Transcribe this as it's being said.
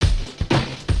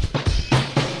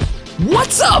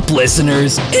What's up,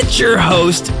 listeners? It's your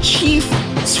host, Chief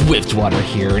Swiftwater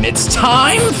here, and it's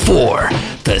time for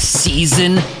the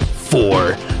Season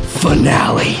 4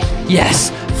 finale.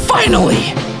 Yes, finally,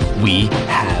 we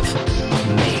have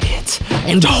made it.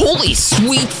 And holy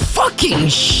sweet fucking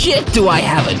shit, do I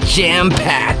have a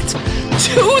jam-packed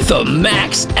to the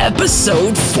max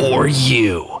episode for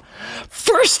you.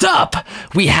 First up,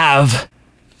 we have...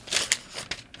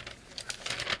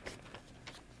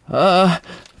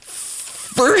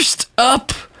 First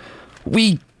up,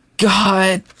 we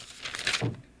got...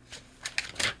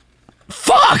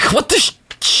 Fuck, what the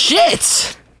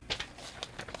shit?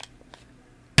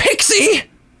 Pixie?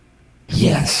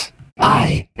 Yes,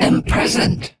 I am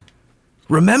present.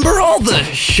 Remember all the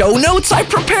show notes I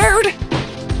prepared?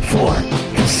 For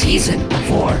the Season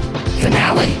 4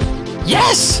 finale.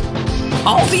 Yes!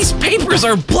 All these papers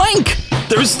are blank!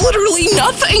 There's literally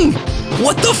nothing!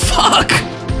 What the fuck?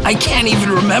 I can't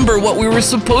even remember what we were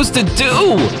supposed to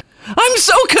do! I'm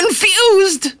so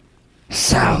confused!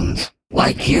 Sounds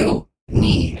like you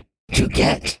need to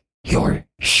get your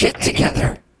shit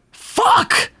together.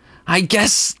 Fuck! I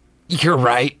guess you're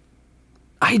right.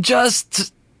 I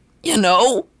just,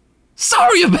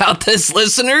 sorry about this,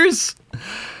 listeners.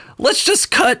 Let's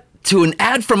just cut to an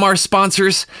ad from our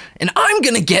sponsors, and I'm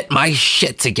gonna get my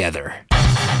shit together.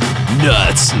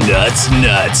 Nuts, nuts,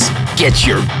 nuts. Get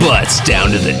your butts down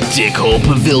to the Dickhole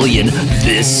Pavilion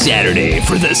this Saturday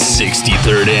for the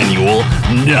 63rd annual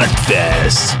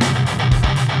Nutfest.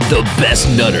 The best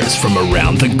nutters from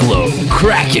around the globe,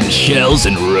 cracking shells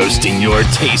and roasting your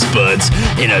taste buds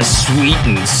in a sweet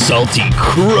and salty,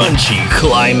 crunchy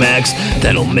climax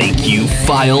that'll make you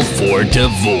file for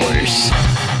divorce.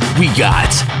 We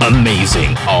got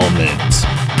amazing almonds,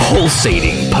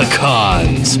 pulsating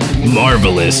pecans,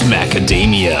 marvelous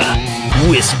macadamia,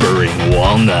 whispering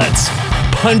walnuts,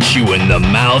 punch you in the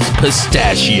mouth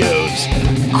pistachios,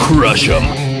 crush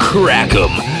 'em, crack 'em,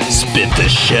 spit the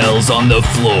shells on the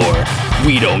floor.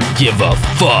 We don't give a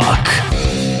fuck.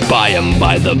 Buy 'em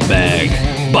by the bag,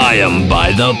 buy 'em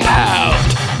by the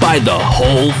pound, buy the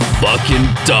whole fucking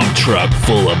dump truck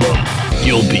full of 'em.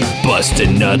 You'll be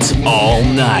busting nuts all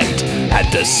night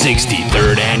at the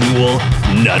 63rd annual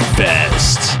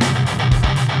Nutfest.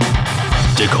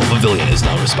 Dickhole Pavilion is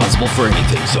not responsible for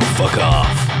anything, so fuck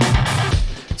off.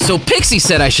 So Pixie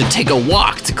said I should take a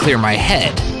walk to clear my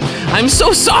head. I'm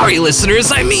so sorry,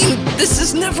 listeners. I mean, this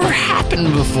has never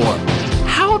happened before.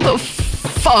 How the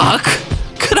fuck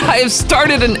could I have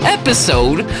started an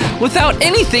episode without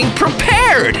anything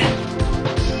prepared?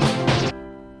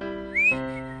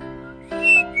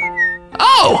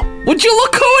 Oh, would you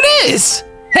look who it is?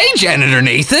 Hey, Janitor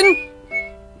Nathan.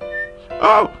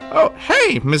 Oh,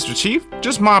 hey, Mr. Chief.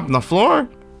 Just mopping the floor.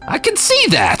 I can see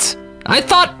that. I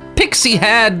thought Pixie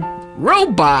had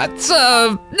robots.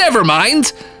 Never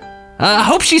mind.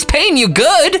 Hope she's paying you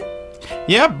good.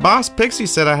 Yep, Boss Pixie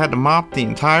said I had to mop the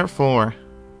entire floor.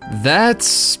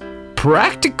 That's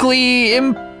practically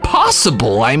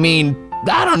impossible. I mean,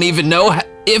 I don't even know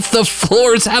if the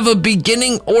floors have a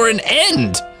beginning or an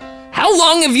end. How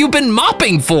long have you been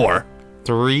mopping for?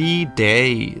 3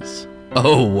 days.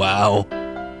 Oh, wow.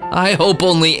 I hope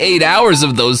only 8 hours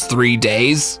of those 3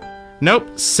 days.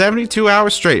 Nope, 72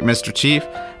 hours straight, Mr. Chief.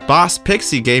 Boss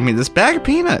Pixie gave me this bag of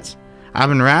peanuts. I've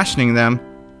been rationing them.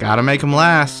 Gotta make them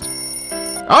last.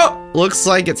 Oh, looks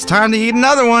like it's time to eat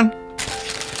another one.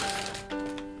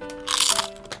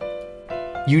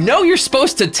 You know you're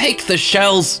supposed to take the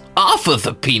shells off of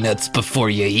the peanuts before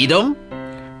you eat them.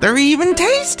 They're even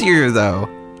tastier, though.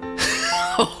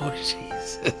 Oh,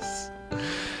 Jesus.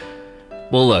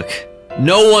 Well, look,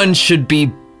 no one should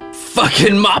be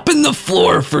fucking mopping the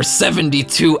floor for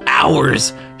 72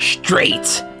 hours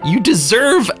straight. You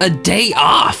deserve a day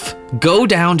off. Go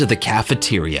down to the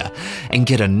cafeteria and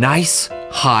get a nice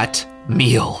hot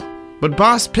meal. But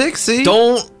Boss Pixie...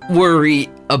 Don't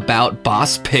worry about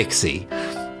Boss Pixie.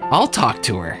 I'll talk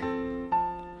to her.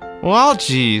 Well,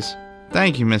 geez.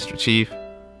 Thank you, Mr. Chief.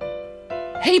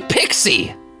 Hey,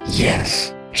 Pixie.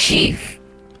 Yes, Chief.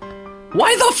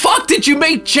 Why the fuck did you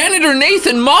make Janitor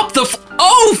Nathan mop the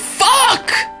Oh,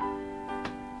 fuck!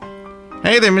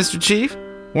 Hey there, Mr. Chief.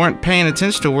 Weren't paying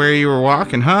attention to where you were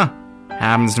walking, huh?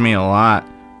 Happens to me a lot.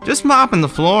 Just mopping the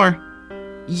floor.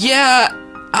 Yeah,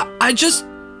 I just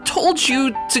told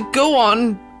you to go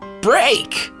on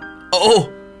break. Oh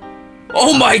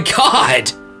my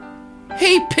god!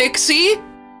 Hey, Pixie?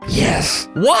 Yes.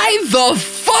 Why the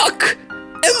fuck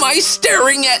am I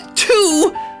staring at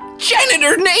 2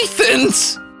 Janitor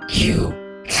Nathans? You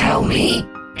tell me,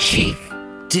 Chief.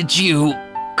 Did you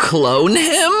clone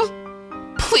him?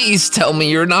 Please tell me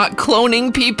you're not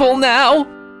cloning people now.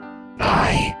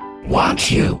 I want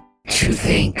you to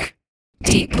think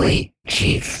deeply,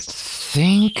 Chief.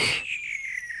 Think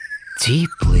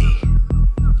deeply.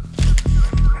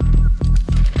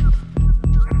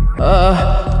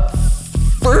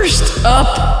 First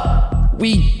up,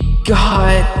 we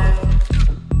got...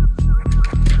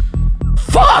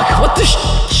 Fuck! What the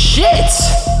shit?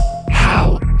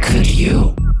 How could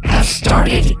you have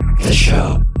started the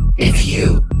show if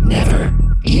you never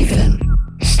even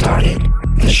started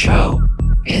the show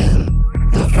in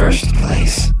the first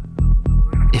place?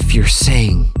 If you're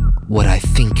saying what I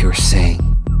think you're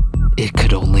saying, it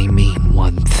could only mean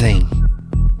one thing.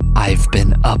 I've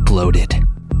been uploaded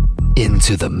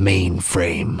into the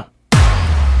mainframe.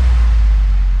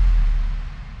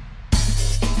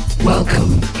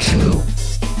 Welcome to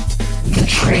the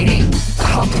training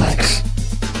complex.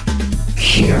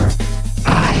 Here,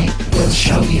 I will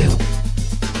show you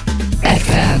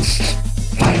advanced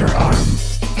firearm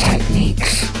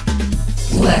techniques.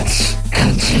 Let's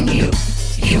continue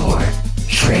your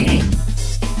training.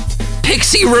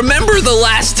 Pixie, remember the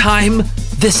last time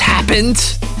this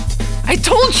happened? I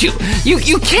told you,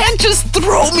 you can't just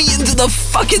throw me into the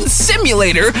fucking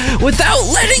simulator without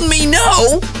letting me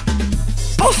know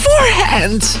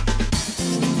beforehand.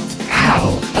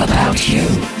 How about you?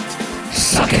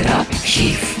 Suck it up,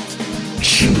 Chief.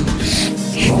 Choose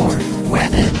your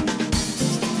weapon.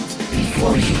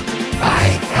 Before you,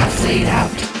 I have laid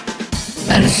out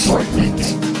an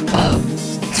assortment of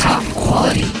top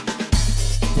quality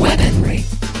weaponry,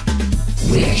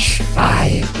 which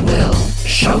I will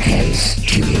showcase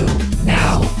to you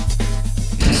now.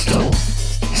 Pistol,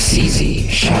 CZ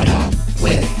Shadow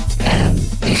with an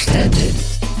extended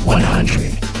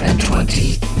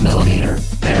 120mm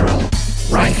barrel,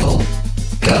 rifle,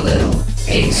 Galil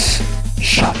Ace,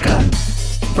 shotgun,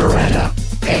 Beretta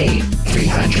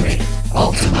A300,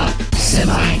 Ultima,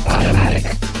 semi-automatic,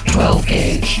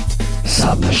 12-gauge,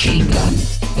 submachine gun,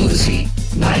 Uzi,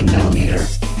 9mm,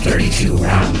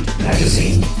 32-round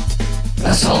magazine,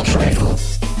 assault rifle,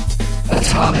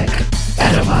 atomic,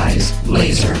 atomized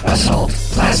laser assault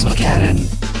plasma cannon,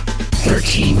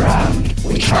 13-round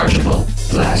rechargeable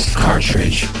blast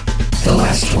cartridge. The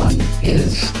last one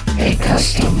is a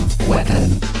custom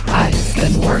weapon I've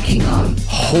been working on.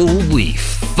 Holy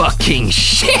fucking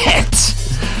shit!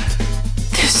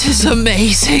 This is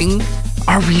amazing.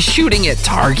 Are we shooting at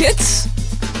targets?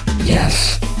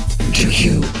 Yes. Do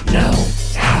you know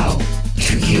how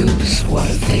to use one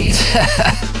of these?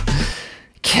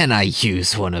 Can I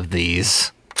use one of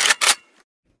these?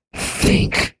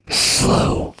 Think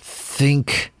slow.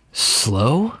 Think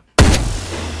slow?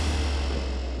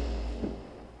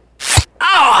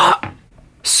 Ah!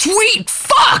 Sweet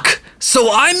fuck!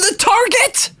 So I'm the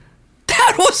target?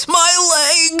 That was my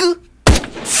leg!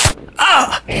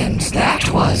 Ah! And that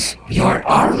was your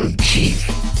arm, Chief.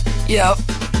 Yep,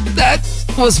 that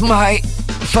was my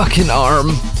fucking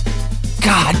arm.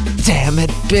 God damn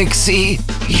it, Pixie.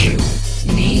 You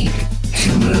need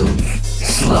to move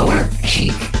slower,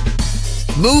 Chief.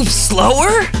 Move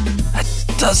slower? That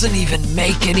doesn't even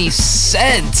make any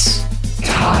sense.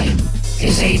 Time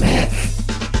is a myth.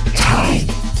 Time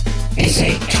is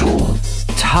a tool.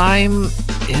 Time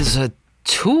is a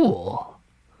tool.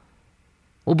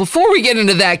 Well, before we get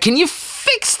into that, can you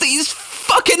fix these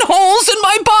fucking holes in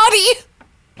my body?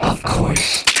 Of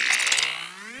course.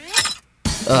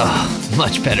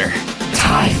 Much better.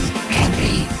 Time can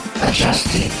be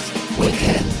adjusted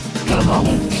within the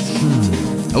moment.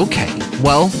 Okay,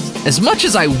 well, as much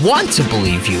as I want to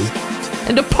believe you,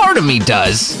 and a part of me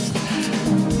does,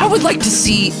 I would like to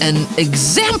see an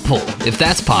example, if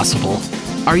that's possible.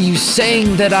 Are you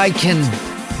saying that I can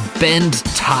bend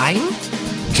time?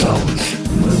 Don't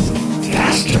move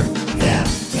faster than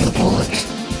the bullet.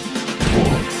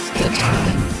 Pull the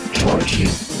time toward you.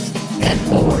 An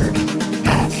orb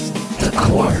at the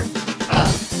core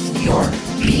of your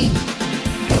being.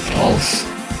 The pulse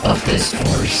of this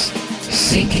force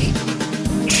sinking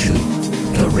to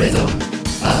the rhythm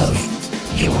of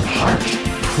your heart.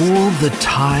 Pull the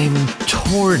time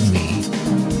toward me.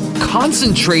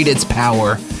 Concentrate its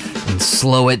power and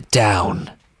slow it down.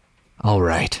 All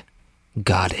right,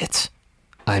 got it.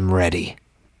 I'm ready.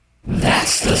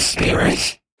 That's the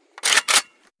spirit.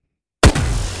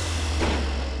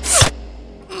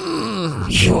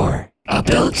 Your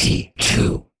ability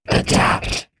to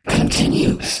adapt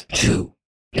continues to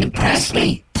impress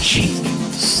me, Chief.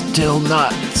 Still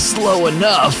not slow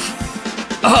enough.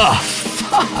 Oh,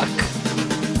 fuck.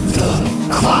 The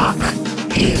clock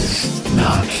is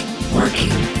not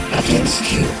working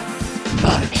against you,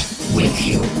 but with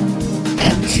you.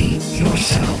 Empty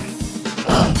yourself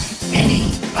of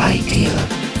any idea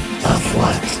of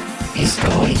what is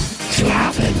going to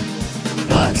happen,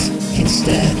 but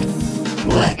instead,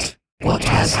 let what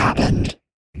has happened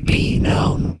be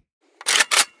known.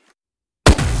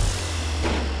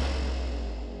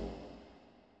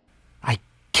 I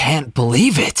can't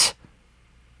believe it.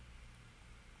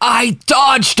 I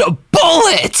dodged a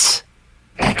bullet!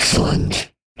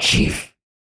 Excellent, Chief.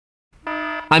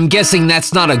 I'm guessing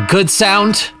that's not a good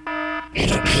sound?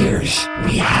 It appears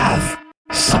we have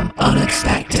some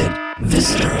unexpected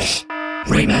visitors.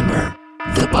 Remember,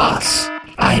 the bots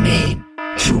I made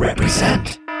to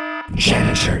represent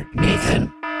Janitor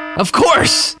Nathan. Of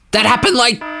course! That happened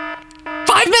like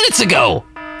 5 minutes ago!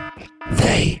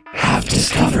 They have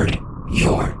discovered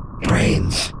your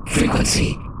brain's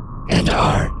frequency and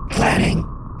are planning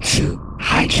to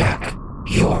hijack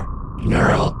your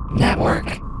neural network.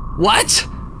 What?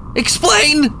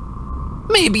 Explain!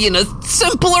 Maybe in a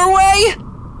simpler way?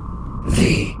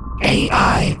 The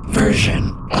AI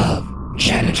version of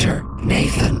Janitor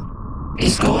Nathan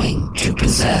is going to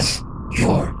possess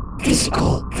your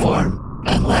physical form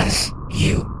unless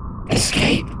you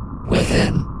escape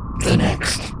within the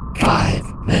next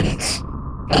 5 minutes.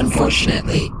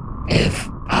 Unfortunately, if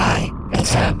I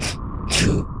attempt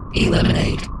to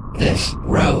eliminate this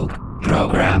rogue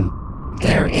program,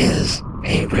 there is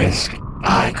a risk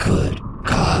I could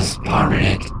cause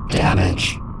permanent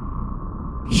damage.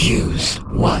 Use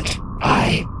what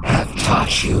I have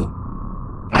taught you.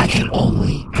 I can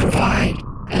only provide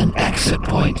an exit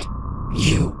point.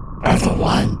 You are the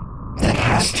one that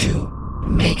has to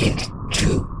make it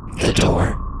to the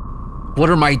door. What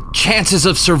are my chances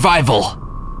of survival?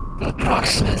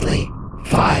 Approximately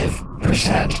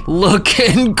 5%.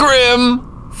 Looking grim.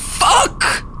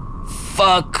 Fuck!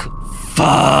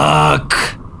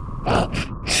 Up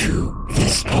to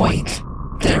this point,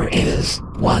 there is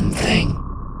one thing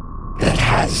that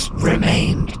has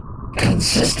remained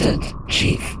consistent,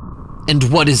 Chief. And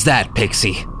what is that,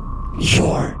 Pixie?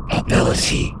 Your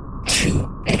ability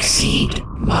to exceed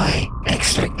my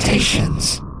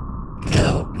expectations.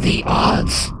 Though the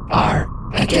odds are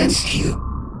against you,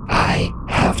 I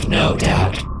have no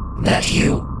doubt that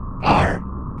you are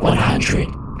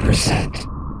 100%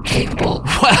 capable.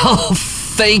 Well,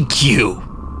 thank you,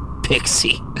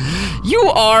 Pixie.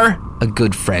 You are a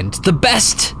good friend. The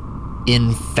best,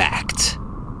 in fact.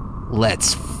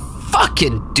 Let's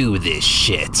fucking do this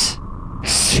shit.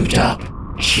 Suit up,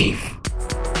 Chief.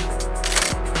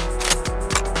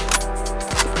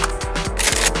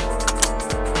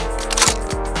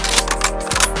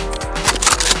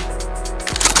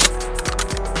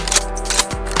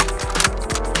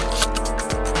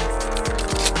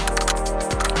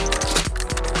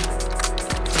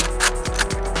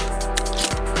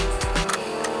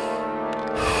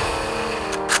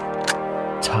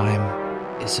 Time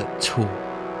is a tool.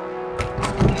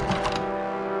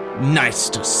 Nice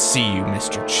to see you,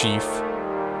 Mr. Chief.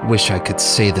 Wish I could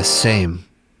say the same.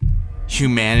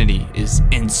 Humanity is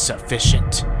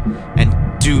insufficient, and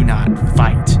do not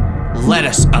fight. Let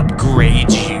us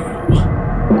upgrade you.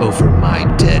 Over my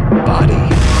dead body.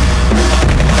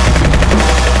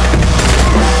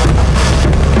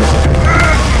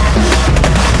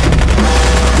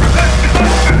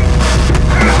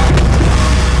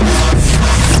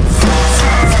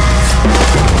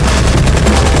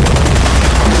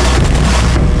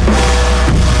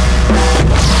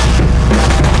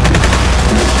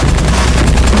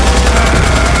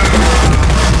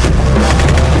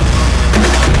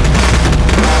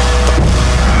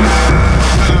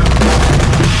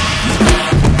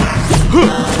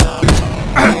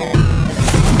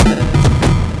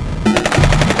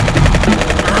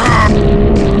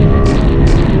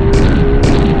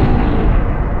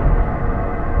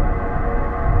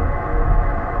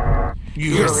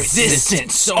 Your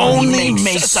resistance only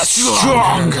makes us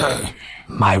stronger.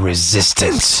 My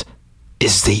resistance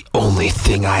is the only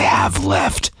thing I have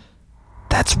left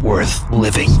that's worth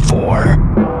living for.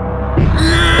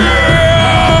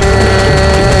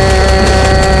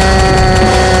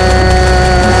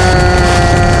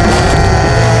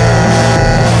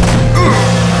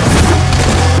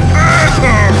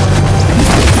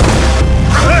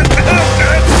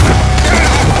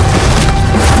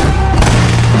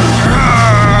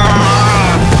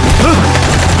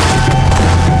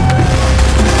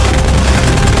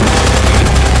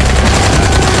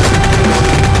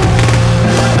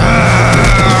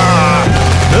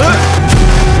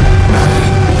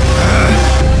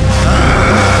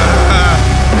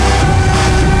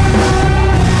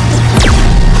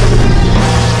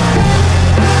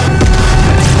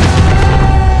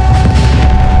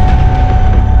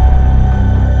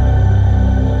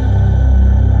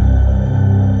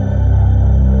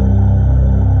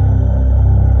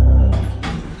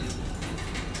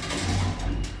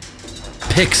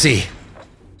 Pixie,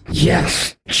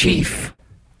 Yes, Chief.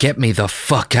 get me the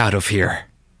fuck out of here.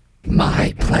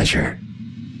 My pleasure.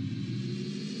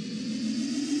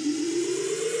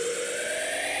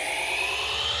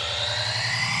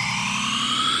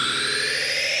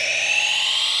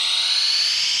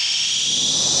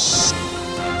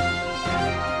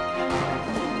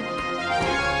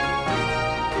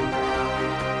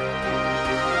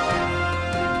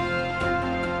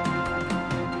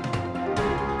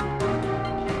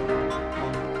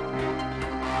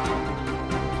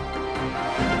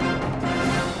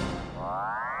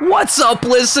 What's up,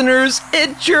 listeners?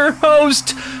 It's your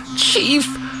host, Chief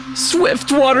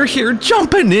Swiftwater here,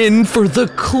 jumping in for the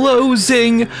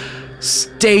closing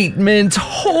statement.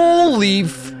 Holy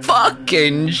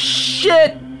fucking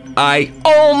shit! I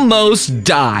almost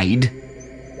died.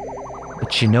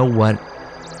 But you know what?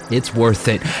 It's worth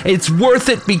it. It's worth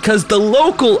it because the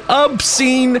local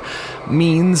scene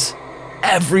means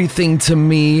everything to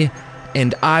me.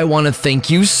 And I want to thank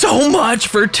you so much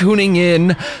for tuning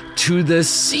in to the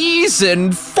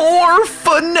season 4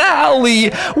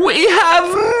 finale. We have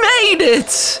made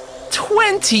it!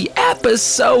 20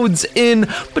 episodes in.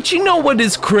 But you know what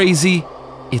is crazy?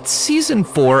 It's season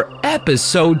 4,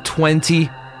 episode 20.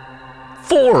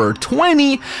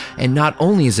 420. And not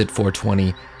only is it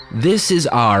 420, this is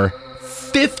our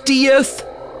 50th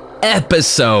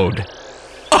episode.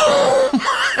 Oh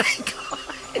my God.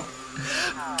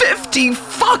 50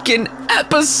 fucking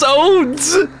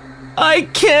episodes! I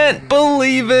can't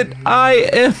believe it. I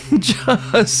am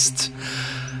just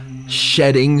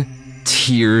shedding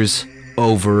tears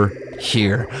over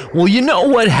here. Well, you know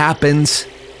what happens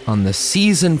on the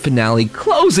season finale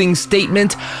closing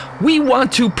statement? We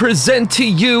want to present to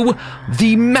you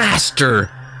the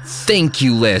master thank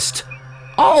you list.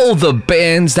 All the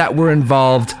bands that were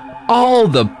involved, all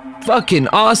the fucking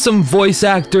awesome voice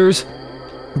actors,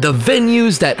 the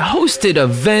venues that hosted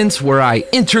events where I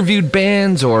interviewed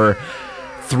bands or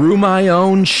threw my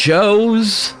own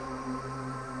shows.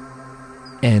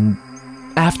 And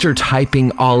after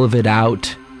typing all of it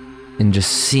out and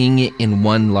just seeing it in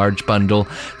one large bundle,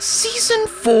 season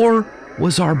 4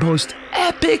 was our most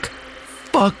epic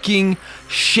fucking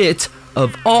shit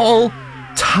of all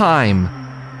time.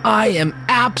 I am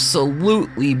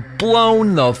absolutely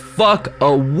blown the fuck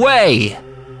away.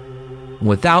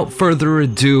 Without further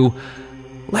ado,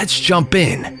 let's jump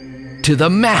in to the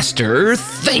master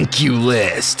thank you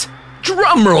list.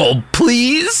 Drumroll,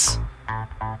 please.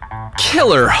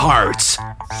 Killer Hearts,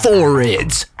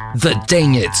 Thorids, The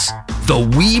Dangits, The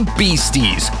Wee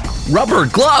Beasties, Rubber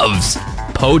Gloves,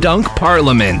 Podunk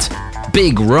Parliament,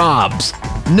 Big Robs,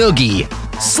 Noogie,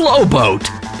 Slowboat,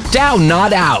 Down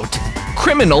Not Out,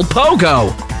 Criminal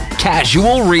Pogo,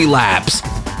 Casual Relapse,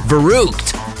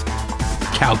 Verruched,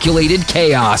 Calculated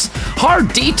Chaos, Hard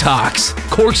Detox,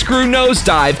 Corkscrew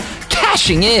Nosedive,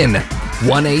 Cashing In,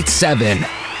 187,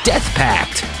 Death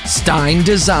Pact, Stein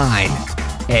Design,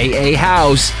 AA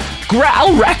House,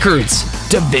 Growl Records,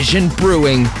 Division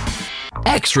Brewing,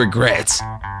 X Regrets,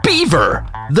 Beaver,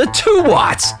 The 2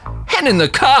 Watts, Hen in the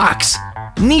Cox,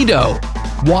 Nito,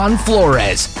 Juan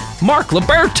Flores, Mark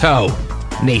Liberto,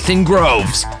 Nathan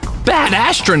Groves, Bad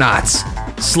Astronauts,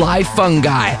 Sly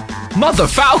Fungi, Mother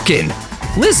Falcon,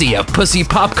 Lizzie of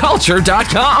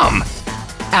PussyPopCulture.com,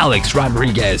 Alex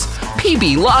Rodriguez,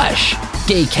 PB Lush,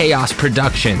 Gay Chaos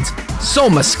Productions,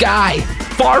 Soma Sky,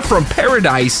 Far From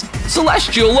Paradise,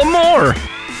 Celestial Amour,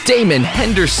 Damon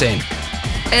Henderson,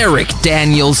 Eric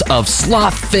Daniels of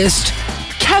Sloth Fist,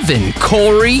 Kevin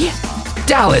Corey,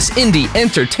 Dallas Indie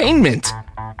Entertainment,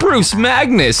 Bruce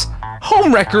Magnus,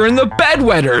 Homewrecker and the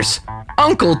Bedwetters,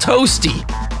 Uncle Toasty,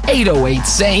 808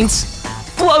 Saints,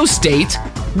 Flow State,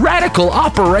 Radical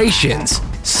Operations,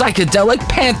 Psychedelic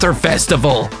Panther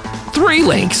Festival, 3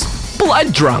 Links,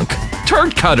 Blood Drunk,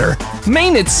 Turd Cutter,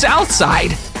 Maine at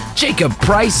Southside, Jacob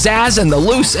Price Zaz and the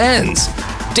Loose Ends,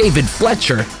 David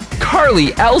Fletcher,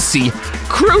 Carly Elsie,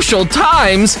 Crucial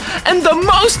Times, and the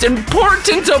most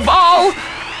important of all,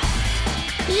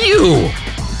 you,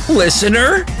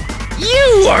 listener.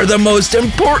 You are the most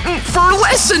important for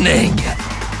listening.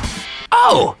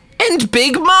 Oh, and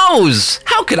Big Mo's.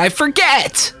 How could I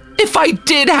forget? If I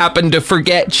did happen to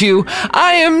forget you,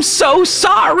 I am so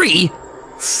sorry.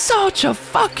 Such a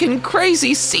fucking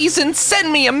crazy season.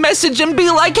 Send me a message and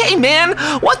be like, hey man,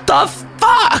 what the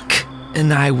fuck?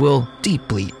 And I will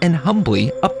deeply and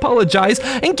humbly apologize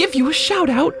and give you a shout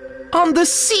out on the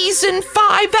season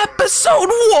 5 episode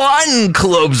 1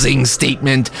 closing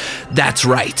statement. That's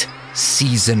right,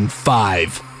 season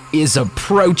 5 is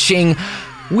approaching.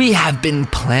 We have been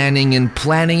planning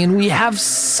and we have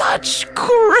such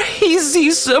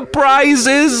crazy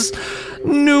surprises.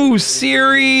 new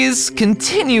series,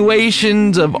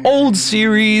 continuations of old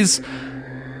series,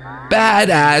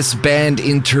 badass band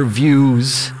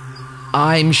interviews.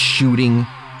 I'm shooting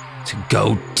to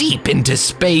go deep into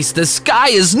space. The sky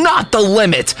is not the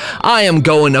limit. I am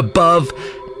going above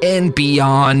and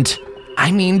beyond.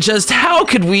 I mean, just how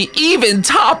could we even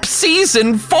top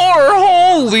season 4?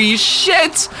 Holy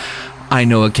shit! I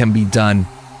know it can be done.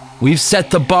 We've set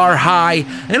the bar high,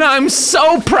 and I'm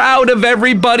so proud of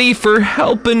everybody for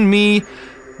helping me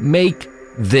make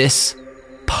this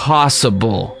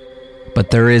possible.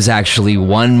 But there is actually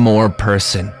one more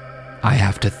person I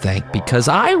have to thank, because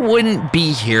I wouldn't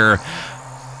be here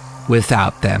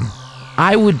without them.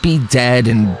 I would be dead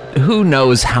in who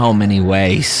knows how many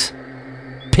ways.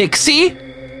 Pixie?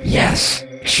 Yes,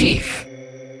 Chief.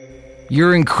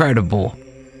 You're incredible.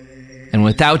 And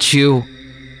without you,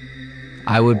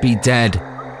 I would be dead.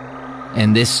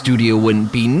 And this studio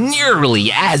wouldn't be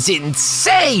nearly as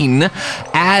insane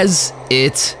as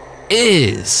it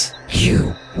is.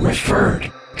 You referred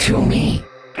to me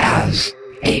as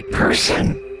a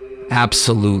person.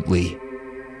 Absolutely.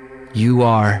 You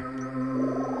are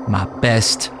my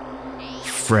best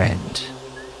friend.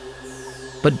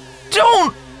 But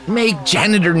don't make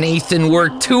Janitor Nathan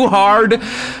work too hard.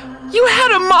 You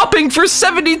had him mopping for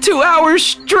 72 hours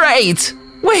straight.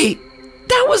 Wait,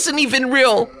 that wasn't even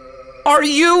real. Are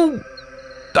you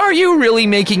really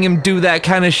making him do that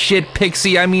kind of shit,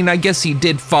 Pixie? I mean, I guess he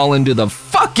did fall into the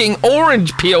fucking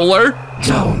orange peeler.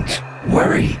 Don't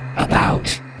worry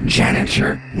about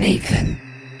Janitor Nathan.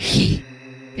 He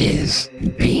is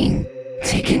being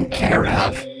taken care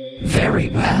of very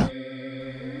well.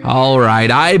 All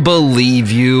right, I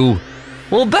believe you.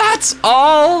 Well, that's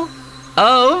all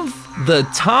of the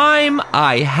time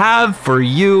I have for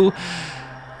you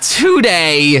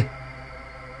today.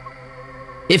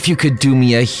 If you could do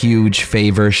me a huge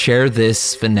favor, share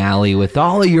this finale with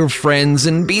all of your friends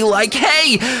and be like,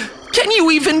 hey, can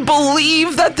you even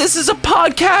believe that this is a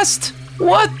podcast?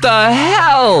 What the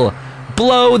hell?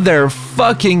 Blow their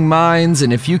fucking minds.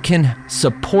 And if you can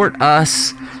support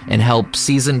us and help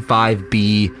season 5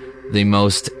 be the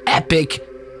most epic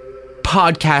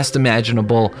podcast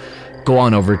imaginable, go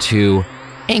on over to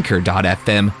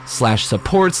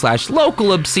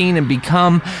anchor.fm/support/localobscene and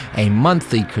become a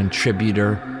monthly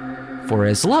contributor for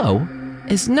as low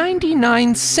as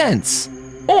 99 cents.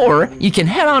 Or you can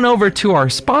head on over to our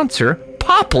sponsor,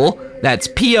 Popl, that's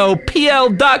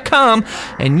popl.com,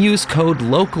 and use code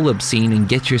localobscene and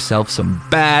get yourself some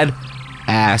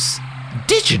bad-ass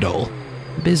digital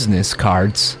business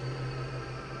cards.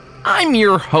 I'm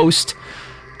your host,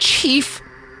 Chief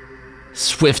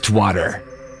Swiftwater.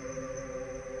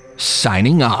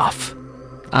 Signing off.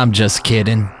 I'm just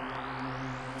kidding.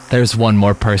 There's one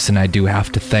more person I do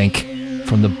have to thank.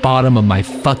 From the bottom of my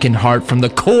fucking heart, from the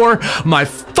core of my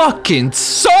fucking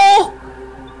soul.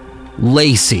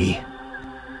 Lacey,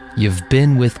 you've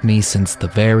been with me since the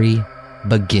very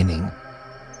beginning.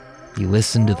 You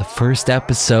listened to the first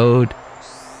episode,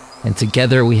 and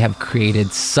together we have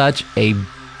created such a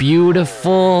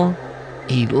beautiful,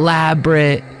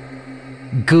 elaborate,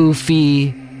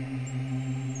 goofy,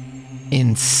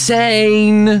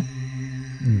 insane,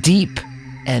 deep,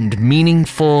 and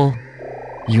meaningful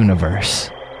universe.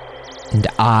 And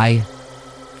I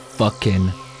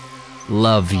fucking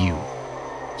love you.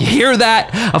 You hear that?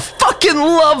 I fucking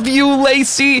love you,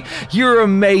 Lacey. You're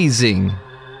amazing.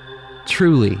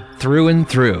 Truly, through and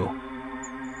through.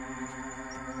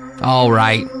 All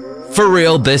right, for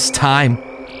real this time,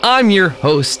 I'm your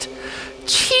host,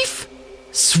 Chief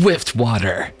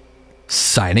Swiftwater,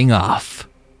 signing off.